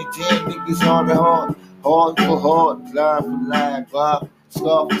niggas saying, damn, niggas hard for hard, line for line, Bob,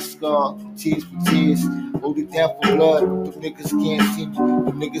 scar for scar, tears for tears. Hold it down for blood, but the niggas can't see me,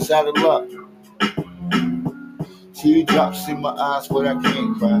 the niggas out of luck. Teardrops in my eyes, but I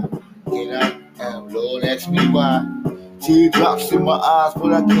can't cry. Can I? Lord, ask me why. Teardrops in my eyes,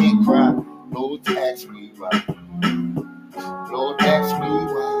 but I can't cry. Lord, ask me why. Lord, ask me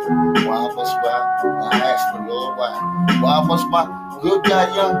why. Why must I? I ask the Lord why. Why must my good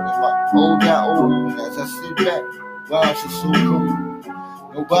guy young and my old guy old? And as I sit back, wow, it's just so cool.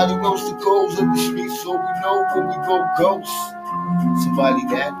 Nobody knows the codes of the streets, so we know when we go ghost. Somebody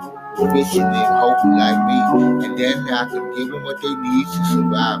that wishing and hoping like me, and then I can give them what they need to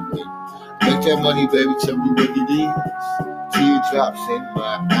survive with. Make that money, baby, tell me what it is. Teardrops in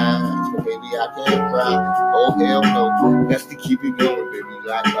my eyes, but baby, I can't cry. Oh, hell no, that's to keep it going, baby,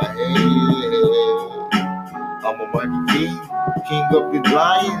 like my head. I'm a money king of the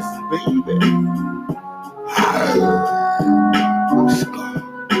lions, baby.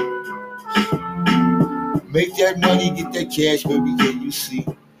 Make that money, get that cash, baby, can you see?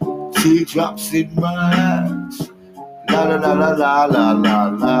 Teardrops in my eyes. La la la la la la la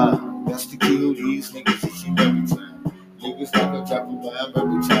la. That's to kill these niggas that you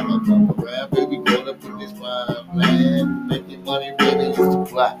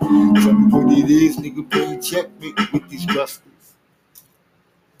these busters.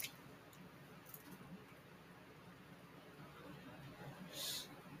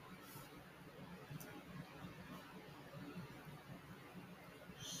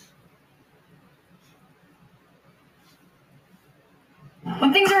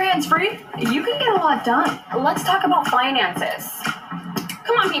 When things are hands-free, you can get a lot done. Let's talk about finances.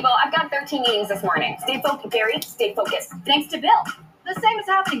 Come on, people. I've got 13 meetings this morning. Stay focused, Gary. Stay focused. Thanks to Bill. The same is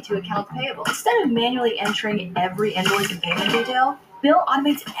happening to accounts payable. Instead of manually entering every invoice and payment detail, Bill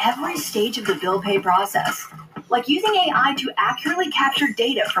automates every stage of the bill pay process. Like using AI to accurately capture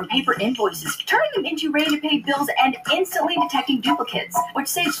data from paper invoices, turning them into ready-to-pay bills, and instantly detecting duplicates, which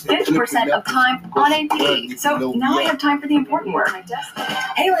saves 50% of time on AP. So now I have time for the important work.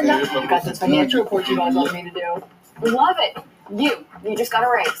 Hey, Linda, I got this financial report you guys wanted me to do. Love it. You just got a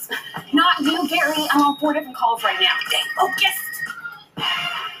raise. Not you, Gary. I'm on 4 different calls right now. Stay focused.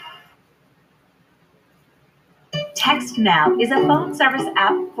 Text Now is a phone service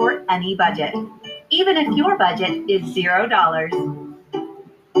app for any budget, even if your budget is $0.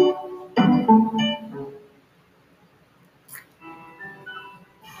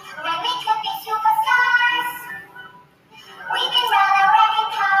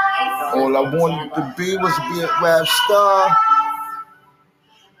 All I wanted to be was be a rap star.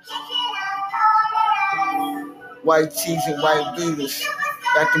 White tees and white beaters.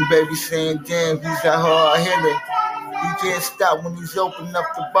 Got them babies saying, damn, he's a hard hitter. He can't stop when he's opening up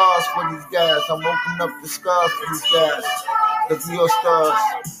the bars for these guys. I'm opening up the scars for these guys. Cause we all stars.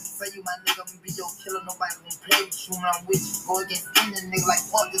 Say you my nigga, I'ma be your killer. Nobody gon' play with you when I'm with you. Go against any nigga like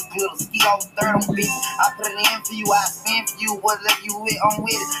fuck this glitter. Ski off third on beat. I put it in for you, I spin for you. Whatever you with, I'm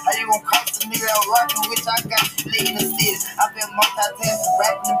with it. How you gon' cost a nigga out rockin' with? I got you lit in the city. I've been multitasking,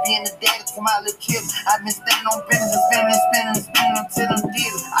 rapping and being the daddy to my little kids. I've been standing on business, spinning until I'm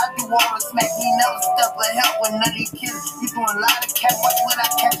did it. I do all the smack, he never step or help with none of these kids. You doing a lot of cat, watch when I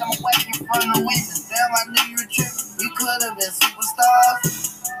catch, I'm whack in front of the witness. Damn, I knew you were tripping. We could have been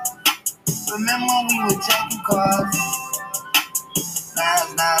superstars. Remember when we were checking cars? Now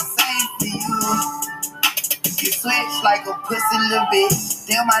it's not safe for you. You switch like a pussy little bitch.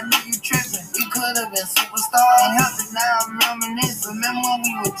 Damn, I knew you tripping. We could have been superstars. Ain't helping now, I'm reminiscing. Remember when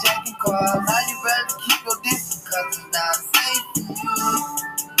we were checking cars? Now you better keep your distance, cause it's not safe for you.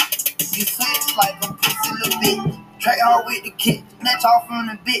 You switch like a pussy little bitch. Track hard with the kid. Snatch off from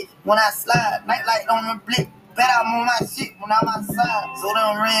the bitch. When I slide, nightlight on the blick. Bet I'm on my shit when I'm outside. So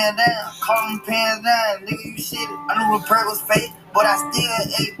them ran down, call them pants down. Nigga, you shitted. I knew the perk was fake, but I still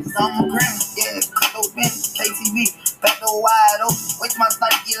ate. Cause I'm a criminal. Yeah, cut those pins, KTV. Back door wide open. Wait till my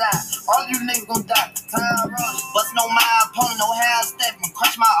sniper get out. All you niggas gon' die. Time running. Bustin' on my opponent, no half stepping.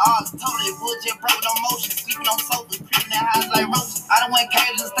 Crush my arms, totally. Bullshit, broke, no motion. Sleeping on sofas, creeping in house like roaches. I done went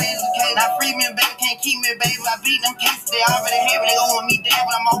cages and stays in the cage. Now free me, baby, can't keep me, baby. I beat them cases, they already heavy. They gon' want me dead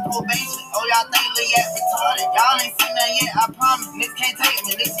when I'm on probation. Oh, y'all think Lil Yak retarded? Y'all ain't seen that yet, I promise. Niggas can't take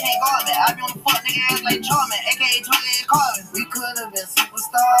me, niggas can't guard me. I be on the fuck nigga ass like Charmin, aka 28 Carvin. We could have been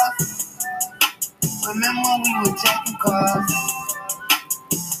superstars. Remember when we were checking cars?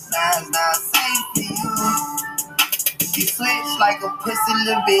 Now it's not safe for you. You switch like a pussy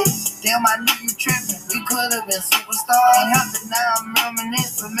little bitch. Damn, I knew you tripping. We could have been superstars. Ain't helping now, I'm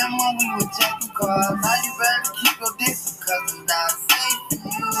reminiscing. Remember when we were checking cars? Now you better keep your distance, cause it's not safe for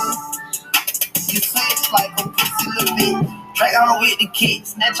you. You switch like a pussy little bitch. Track on with the kid,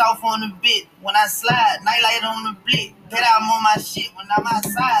 snatch off on the bit. When I slide, nightlight on the blick. Bet I'm on my shit when I'm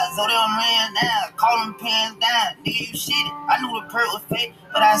outside. So they don't ran down, call them pants down. Nigga, you shitted. I knew the perk was fake,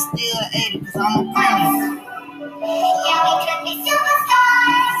 but I still ate it, cause I'm a criminal. Yeah, we could be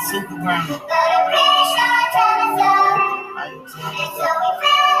superstars. Super criminal. But I'm pretty sure time is up. And so we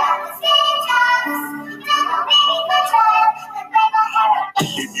fell off the spinning tops. Don't know baby for trial, but break my heart.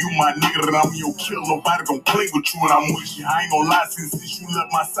 If you my nigga, then I'm your killer. Nobody gon' play with you when I'm with you. I ain't gon' lie, since you left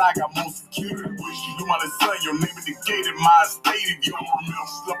my side, got more security with you. You my little son, your name is negated, my estate. If you don't remember,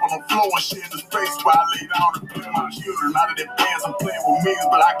 slept on the floor and shit in the space where I laid down to play my children. Out of that bands, I'm playing with millions,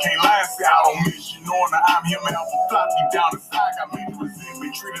 but I can't lie and say I don't miss you. Knowing that I'm here, man, I'm flop deep down inside. Got me to resent,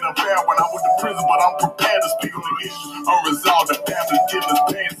 been treated unfair when I went to prison, but I'm prepared to speak on the issue. Unresolved, the family killers,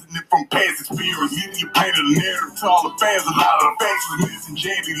 passing it from past experience. You painted a narrative to all the fans, a lot of the facts was missing.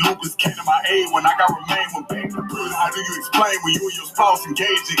 Jamie Lucas came to my aid when I got remained with baby keep it real. How do you explain when you and your spouse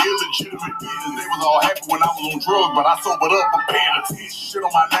engaged in illegitimate business? They was all happy when I was on drugs, but I sobered up for paying attention. Shit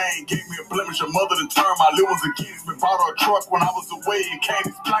on my name gave me a blemish. Your mother done turned my livers against me. Bought her a truck when I was away and can't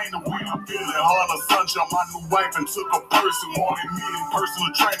explain the way I'm feeling. Her and her son jumped my new wife and took a person. Wanted me in personal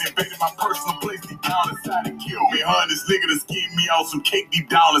training, invaded my personal place deep down inside to kill me. Her and this nigga that schemed me out some cake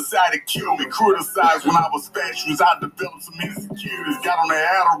deep down inside to kill me. Criticized when I was fatuous, I developed some insecurities. Got on that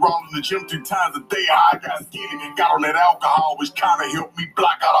Adderall in the gym 3 times a day. How I got skinny and got on that alcohol, which kinda helped me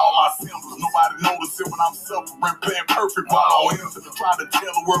block out all my symptoms. Nobody noticed it when I'm suffering, playing perfect while on Insta. Trying to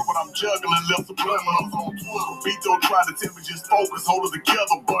tell the world what I'm juggling, left subliminals on Twitter. Vito tried to tell me just focus, hold it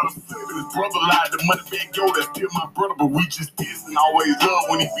together, but I'm flipping. His brother lied, the money back, yo, that's still my brother, but we just distant. Always love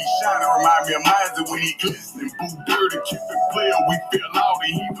when he be shining, remind me of mine when he glistening. Boo dirty, keep it player, we fell out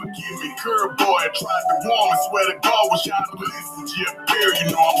and he forgive me. Curb boy tried to warn me, swear to God, wish I'd have listened. Jeff Perry, you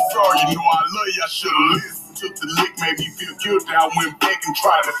know I'm sorry, you know I love you, I should've listened. Took the lick, made me feel guilty, I went back and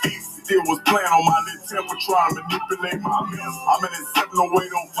tried to fix it. Still was playing on my little temper, trying to manipulate my mess. I'm in that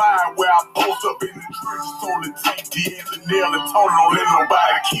 70805 where I post up in the trenches, told the tank, D'Angelo and Tony, don't let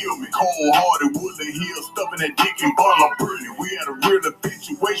nobody kill me. Cold-hearted, Woodland Hill, stuffing that dick and butler burning. We had a real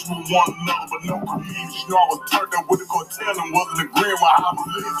infatuation with one another, but no community. You know I was turned up with the cartel and wasn't agreeing with how I was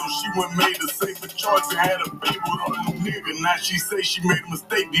living, so she went made a safer choice and had a baby with a new nigga. Now she say she made a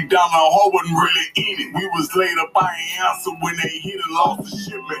mistake deep down, my heart wasn't really in it. We was laid up, I ain't answer when they hit and lost the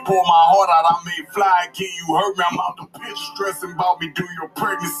shipment. Pour my heart out, I made fly again. You hurt me, I'm out the picture, stressing about me during your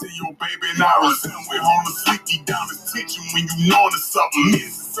pregnancy, your baby, and I resent. We're home to sleep deep down the kitchen when you know there's something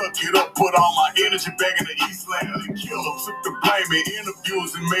missing. Suck it up, put all my energy back in the Eastland and kill her. Took the blame in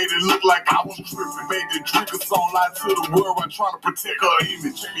interviews and made it look like I was tripping. Made the drinker song lie to the world while trying to protect her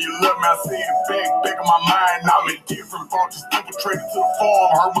image. Baby, you love me, I say it back of my mind. I'm indifferent, brought this infiltrated to the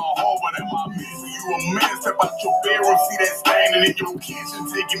farm, hurt my heart, but am I missing you? A man, step out your bedroom, see that standing in your kitchen,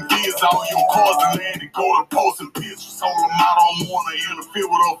 taking vids out your cars and land and go to posting pictures. Told him I don't wanna interfere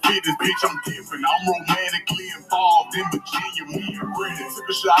with her fitness, bitch, I'm different. I'm romantically involved in Virginia, me and Brandon. Took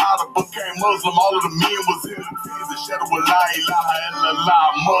a shahada, became Muslim, all of the men was in the tears. The shadow of la ilaha illallah,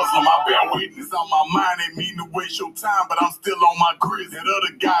 Muslim. I bear witness on my mind, ain't mean to waste your time, but I'm still on my grid. That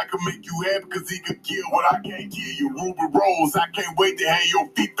other guy could make you happy cause he could give what I can't give you. Ruby Rose, I can't wait to have your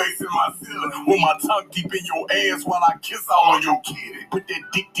feet facing my ceiling, with my tongue deep in your ass while I kiss all on your kitty. Put that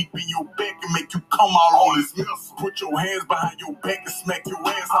dick deep in your back and make you come all on this mess. Put your hands behind your back and smack your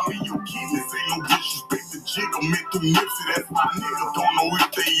ass, I'm in your kidneys. Ain't no disrespect to Jigga, meant to Nipsey, that's my nigga. Don't know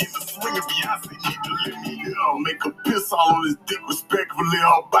if they in the swing of Beyonce, need to let me hear. Make a piss all on this dick, respectfully,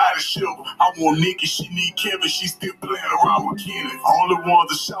 her body shiver. I want Nikki, she need Kevin, she still playing around with Kenny. Only one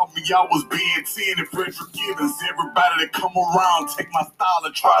to shout me out was being 10 and Frederick Gibbons. Everybody that come around, take my style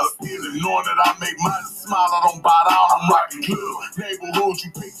and try to steal it. Knowing that I make mine smile, I don't bow down, I'm rocking club. Neighborhood,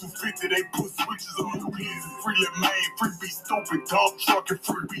 you pay 250, they put switches on your kids. Free Lil Main, free be stupid, dump truck and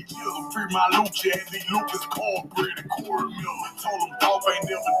free be killer. Free my Lucha, Andy Lucas, cornbread and quarter miller. Told him Dolph ain't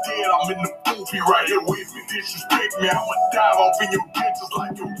never dead, I'm in the booth, he right here with me. Disrespect me, I'ma dive off in your ditches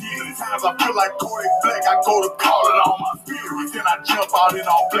like you did. Times I feel like Kodak Black, I go to call it on my spirit. Then I jump out in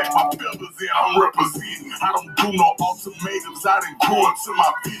all black, my feathers in, I'm representing. I don't do no ultimatums, I done grew up to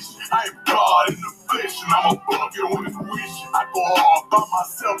my vision. I am God in the flesh and I'm above your intuition. I go hard by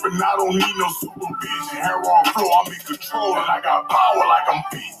myself and I don't need no supervision. Hair on floor, I'm in control and I got power like I'm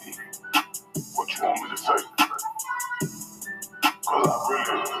 50. What you want me to say? Cause I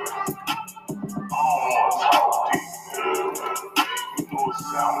really I don't want to talk deep. You know it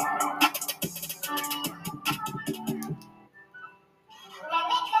sound good.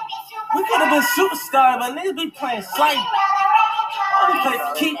 We could have been superstars, but niggas be playing slight. We play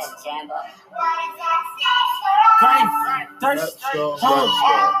for keeps. Grind, thirst,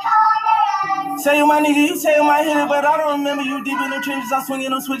 Say you my nigga, you say you my hitter, but I don't remember you deep in the trenches. I'm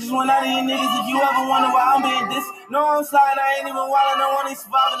swinging them switches when I need niggas. If you ever wonder why I'm being this, no, I'm sliding, I ain't even wildin', no one ain't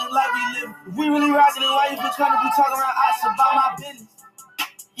surviving the life we live. If we really rockin' it, why you bitch trying to be talking around us about my business?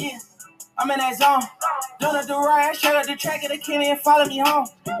 Yeah. I'm in that zone, doing it the right, shut up the track of the Kenny and follow me home.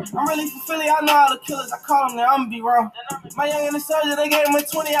 I'm really from Philly, I know all the killers, I call them there, I'ma be wrong. My young in the soldier, they gave him a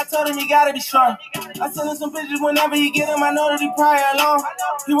 20, I told him he gotta be strong. I send him some pictures whenever he get him, I know that he probably alone.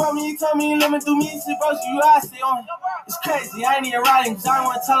 He wrote me, he told me he living through me, he said, bro, so you I stay on. It's crazy, I ain't even riding, cause I don't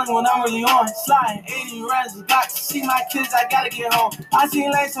wanna tell him when I'm really on. Sliding 80 runs, got to see my kids, I gotta get home. I seen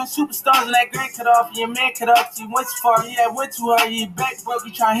last on Superstars and that grand cut off, and your man cut off, she went too far, yeah, went too hard, yeah, back broke,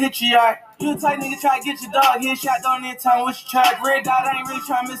 you tryna hit you, yard. You a tight nigga, try to get your dog, hit shot, don't need time, what you charge? Red dot, I ain't really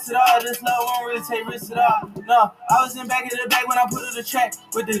tryna miss it all, this love won't really take risks at all. No, I was in back of the back when I put it the track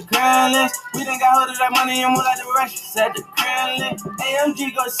with the grand list. We done got hold of that money and more like the rush, said the grand list.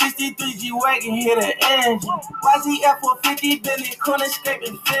 AMG go 63 G-Wagon, hit the engine. YZF 450, been in corner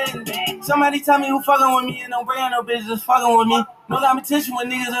scraping fin. Somebody tell me who fucking with me and don't bring on no bitches that's fucking with me. No competition with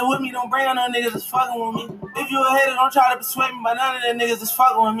niggas that with me, don't bring on no niggas that's fucking with me. If you a hater, don't try to persuade me, but none of the niggas that's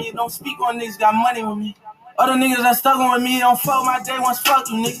fucking with me. Don't speak on niggas got money with me. Other niggas that stuck with me, don't fuck my day once, fuck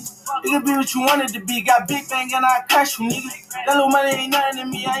you niggas. You can be what you wanted to be, got big bang and I crush you niggas. That little money ain't nothing to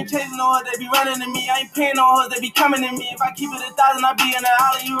me, I ain't chasing no hoes, they be running to me. I ain't paying no hoes, they be coming to me. If I keep it 1,000, I be in the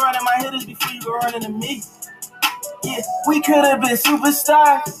alley, you running my hitters before you go running to me. Yeah, we could've been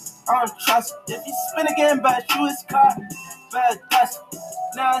superstars. I don't trust you. If you spin again, but you is caught. Better dust.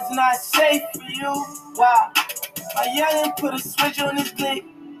 Now it's not safe for you. Wow. My youngin' put a switch on his click.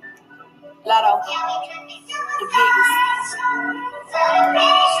 Lotto. The biggest.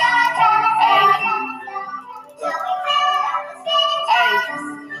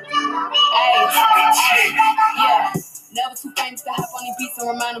 Yeah. Never too famous to hop on these beats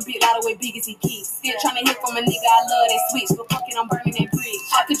and remind them big Lotto way big as he keeps. Still tryna hear from a nigga, I love that switch, but fuck it, I'm burning that bridge.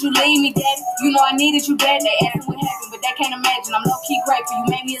 How could you leave me, daddy? You know I needed you, daddy. They asking what happened, but they can't imagine. I'm low-key grateful,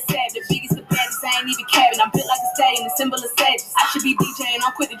 you made me a savage. The biggest, the baddest, I ain't even cabbing. I'm built like a stallion, the symbol of sadness. I should be DJing,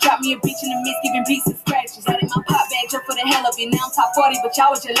 I'm quick to drop me a bitch in the mix, giving beats and scratches. That ain't my pop bag just for the hell of it. Now I'm top 40, but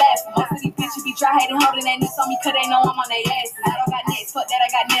y'all was just laughing. Most of these bitches be dry hating, holding that nuts on me, cause they know I'm on their asses. I don't got next, fuck that, I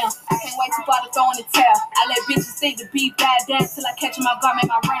got now. I can't wait too far to throw in the towel. I let bitches think the beat bad dance till I catch them out, guard, make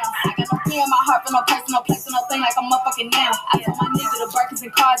my rounds. I got no fear in my heart for no person, no place, no thing like I'm motherfucking now. I told my nigga the Birkins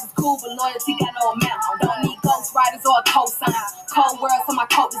and cars is cool, but loyalty got no amount. Don't need ghost riders or a cosign. Cold world for my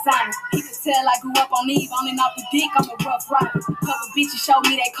coat designer. He could tell I grew up on Eve, on and off the dick, I'm a rough rider. Couple bitches showed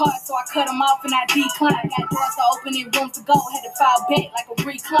me their cards, so I cut them off and I declined. Got doors to open and rooms to go, had to file back like a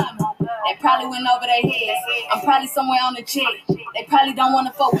recliner. They probably went over their heads. I'm probably somewhere on the jet. They probably don't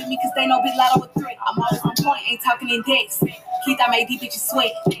wanna fuck with me cause they know Big Lotto a threat. I'm always on point, ain't talking in decks. Keith, I made these bitches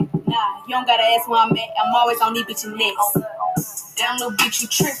sweat. Nah, you don't gotta ask where I'm at. I'm always on these bitches' necks. Damn little bitch, you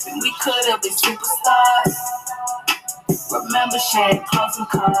tripping. We could've been superstars. Remember sharing clothes and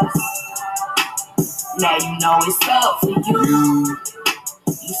cars. Now you know it's up for you.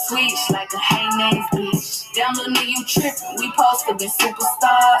 You switch like a hey-names bitch. Damn little nigga, you tripping. We supposed to be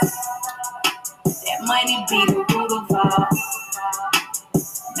superstars. That money be the root of all.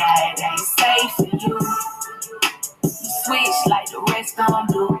 Now it ain't safe for you. You switch like the rest don't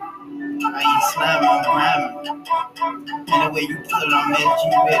do. I ain't slam on grinding. Anyway, you put it on Magic G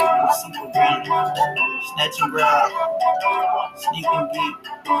ready for super grinding. Snatch and grab, sneak and beat.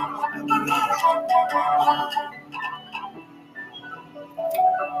 I be ready.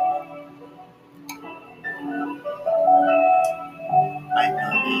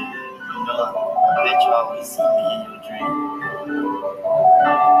 I bet you always see me in your dream.